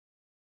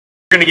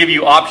going to give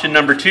you option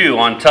number 2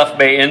 on Tough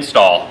Bay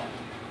install.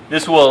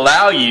 This will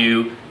allow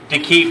you to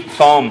keep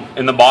foam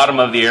in the bottom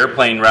of the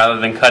airplane rather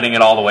than cutting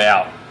it all the way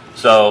out.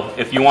 So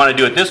if you want to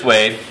do it this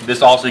way,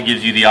 this also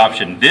gives you the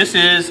option. This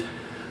is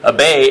a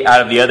bay out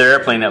of the other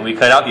airplane that we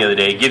cut out the other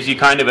day. It gives you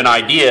kind of an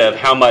idea of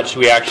how much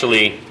we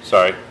actually,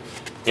 how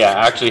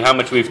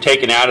much we've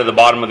taken out of the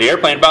bottom of the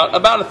airplane.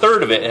 About a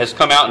third of it has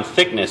come out in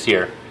thickness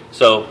here.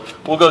 So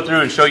we'll go through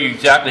and show you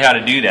exactly how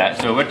to do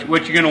that. So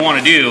what you're going to want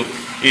to do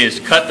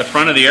is cut the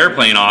front of the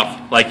airplane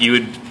off like you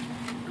would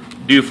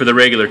do for the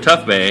regular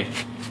Tough Bay,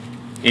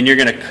 and you're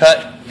going to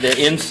cut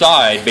the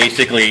inside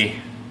basically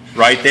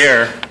right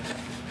there,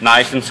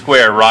 nice and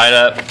square, right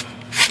up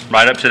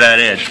to that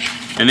edge.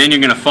 And then you're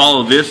going to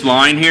follow this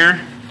line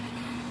here,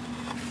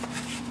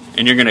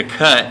 and you're going to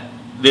cut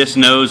this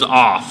nose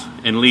off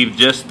and leave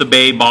just the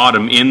bay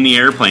bottom in the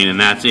airplane, and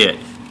that's it.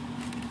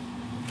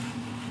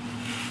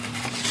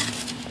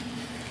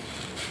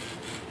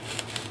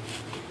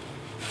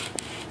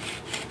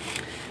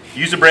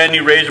 Use a brand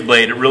new razor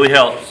blade, it really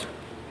helps.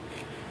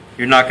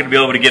 You're not going to be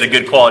able to get a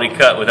good quality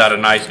cut without a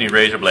nice new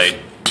razor blade.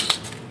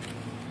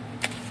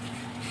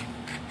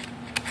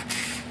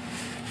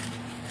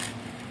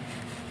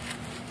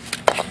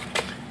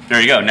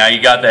 There you go, now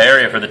you got the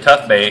area for the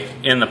Tough Bay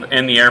in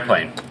the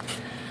airplane.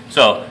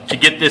 So to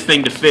get this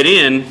thing to fit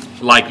in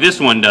like this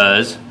one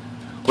does,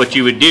 what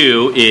you would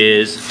do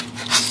is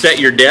set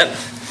your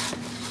depth.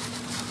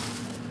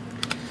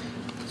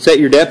 Set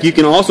your depth. You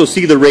can also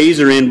see the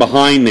razor in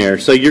behind there.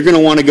 So you're going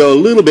to want to go a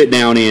little bit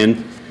down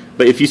in,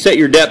 but if you set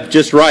your depth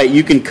just right,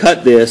 you can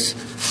cut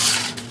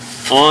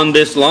this on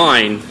this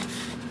line,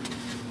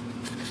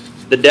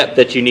 the depth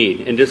that you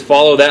need, and just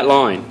follow that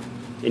line,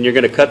 and you're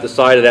going to cut the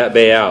side of that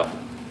bay out.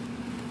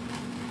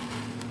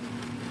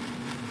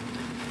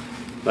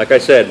 Like I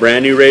said,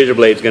 brand new razor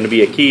blade is going to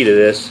be a key to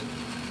this.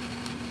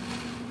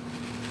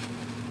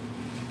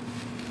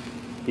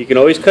 You can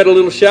always cut a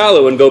little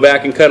shallow and go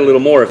back and cut a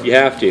little more if you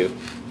have to.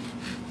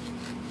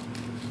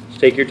 Just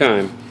take your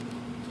time.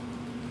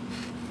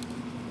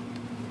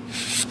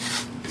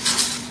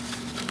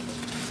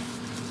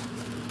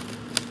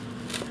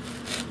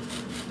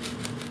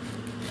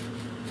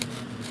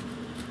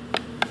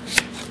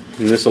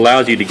 And this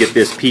allows you to get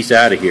this piece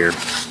out of here.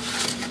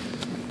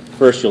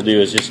 First you'll do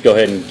is just go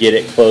ahead and get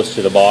it close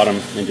to the bottom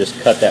and just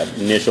cut that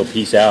initial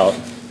piece out.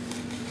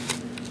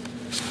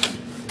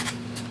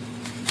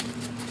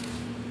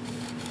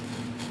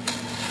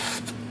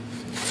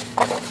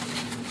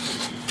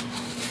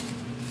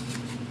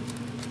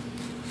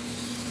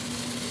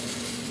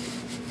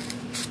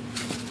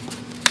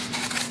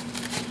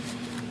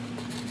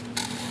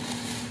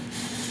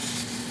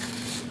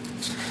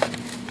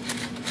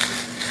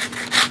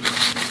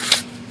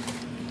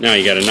 Now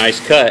you got a nice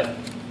cut,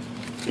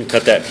 and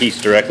cut that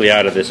piece directly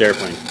out of this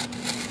airplane.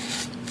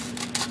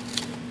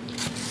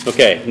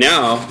 Okay,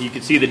 now you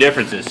can see the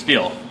differences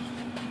still.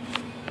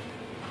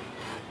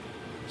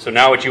 So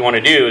now what you want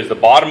to do is the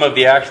bottom of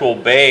the actual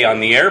bay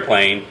on the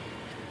airplane,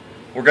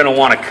 we're going to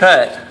want to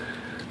cut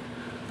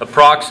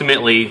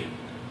approximately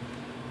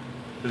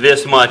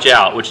this much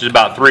out, which is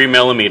about 3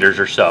 millimeters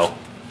or so.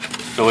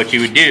 So what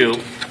you would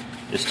do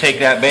is take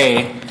that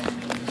bay,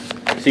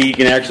 so you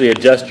can actually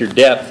adjust your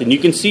depth, and you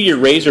can see your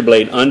razor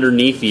blade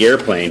underneath the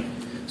airplane.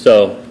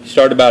 So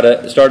start about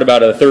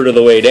a third of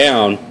the way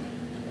down,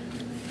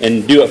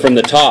 and do it from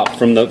the top,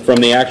 from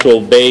the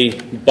actual bay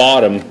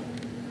bottom,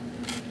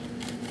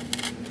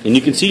 and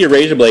you can see your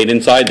razor blade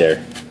inside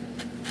there.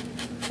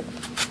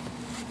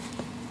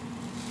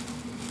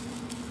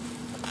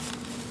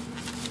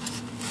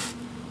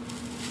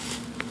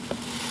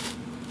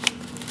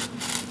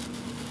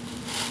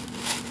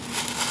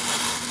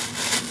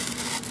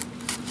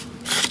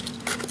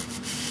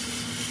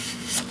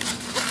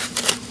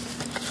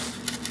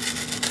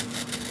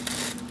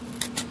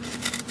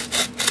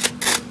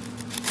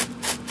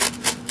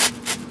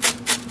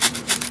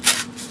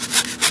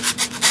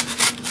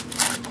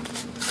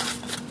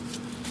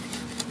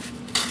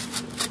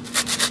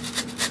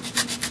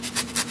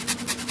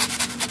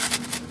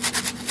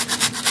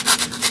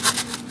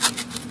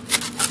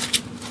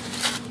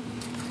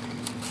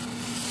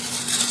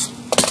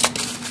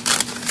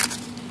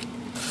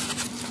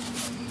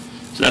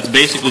 So that's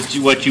basically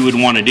what you would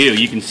want to do.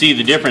 You can see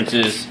the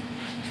differences.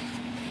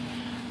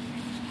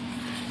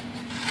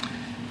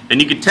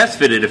 And you can test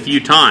fit it a few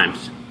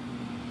times.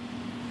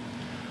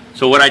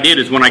 So what I did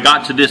is when I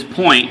got to this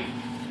point,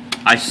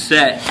 I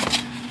set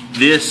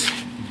this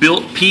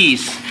built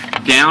piece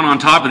down on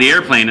top of the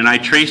airplane, and I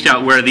traced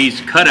out where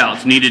these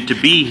cutouts needed to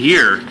be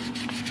here.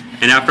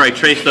 And after I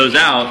traced those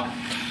out,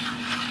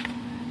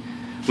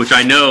 which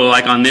I know,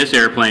 like on this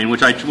airplane,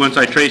 once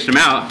I traced them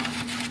out,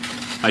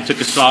 I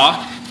took a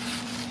saw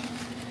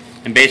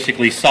and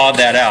basically sawed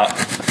that out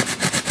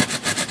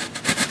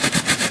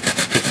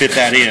to fit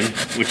that in,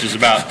 which is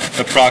about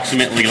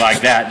approximately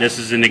like that. This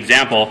is an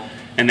example.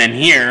 And then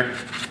here,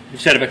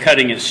 instead of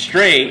cutting it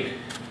straight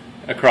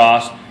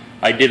across,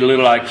 I did a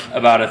little like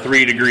about a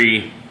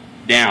 3-degree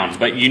down.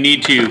 But you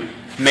need to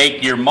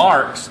make your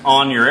marks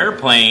on your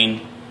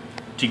airplane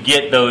to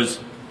get those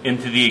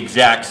into the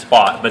exact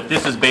spot. But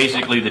this is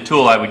basically the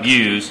tool I would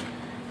use,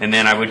 and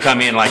then I would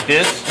come in like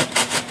this,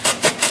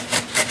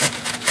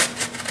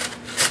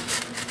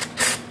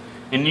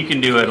 and you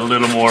can do it a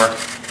little more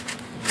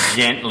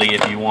gently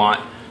if you want.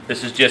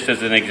 This is just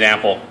as an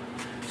example.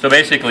 So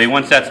basically,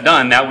 once that's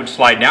done, that would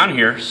slide down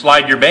here,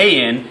 slide your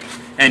bay in,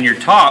 and your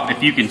top,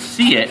 if you can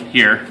see it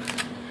here,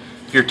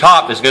 your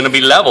top is going to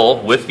be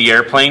level with the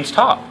airplane's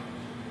top.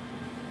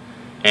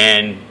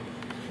 And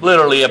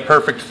literally a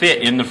perfect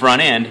fit in the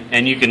front end,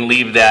 and you can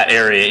leave that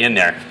area in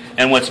there.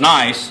 And what's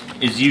nice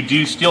is you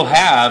do still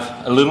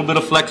have a little bit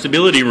of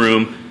flexibility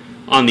room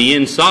on the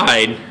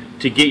inside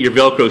to get your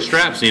Velcro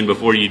straps in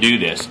before you do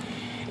this.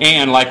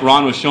 And like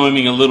Ron was showing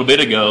me a little bit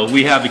ago,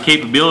 we have the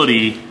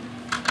capability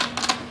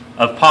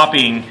of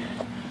popping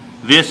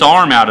this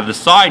arm out of the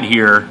side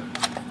here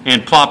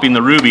and plopping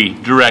the ruby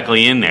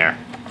directly in there.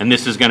 And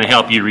this is going to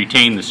help you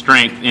retain the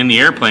strength in the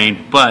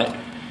airplane, but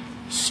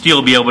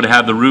still be able to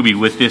have the ruby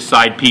with this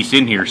side piece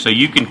in here. So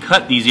you can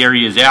cut these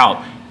areas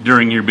out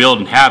during your build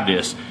and have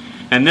this.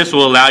 And this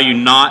will allow you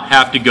not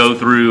have to go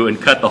through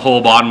and cut the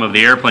whole bottom of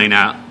the airplane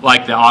out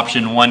like the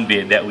option 1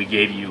 bid that we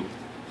gave you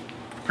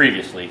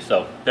previously.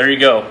 So there you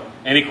go.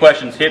 Any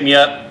questions, hit me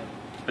up.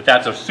 But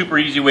that's a super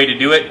easy way to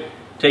do it.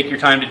 Take your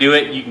time to do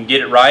it. You can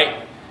get it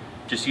right.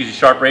 Just use a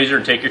sharp razor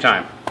and take your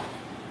time.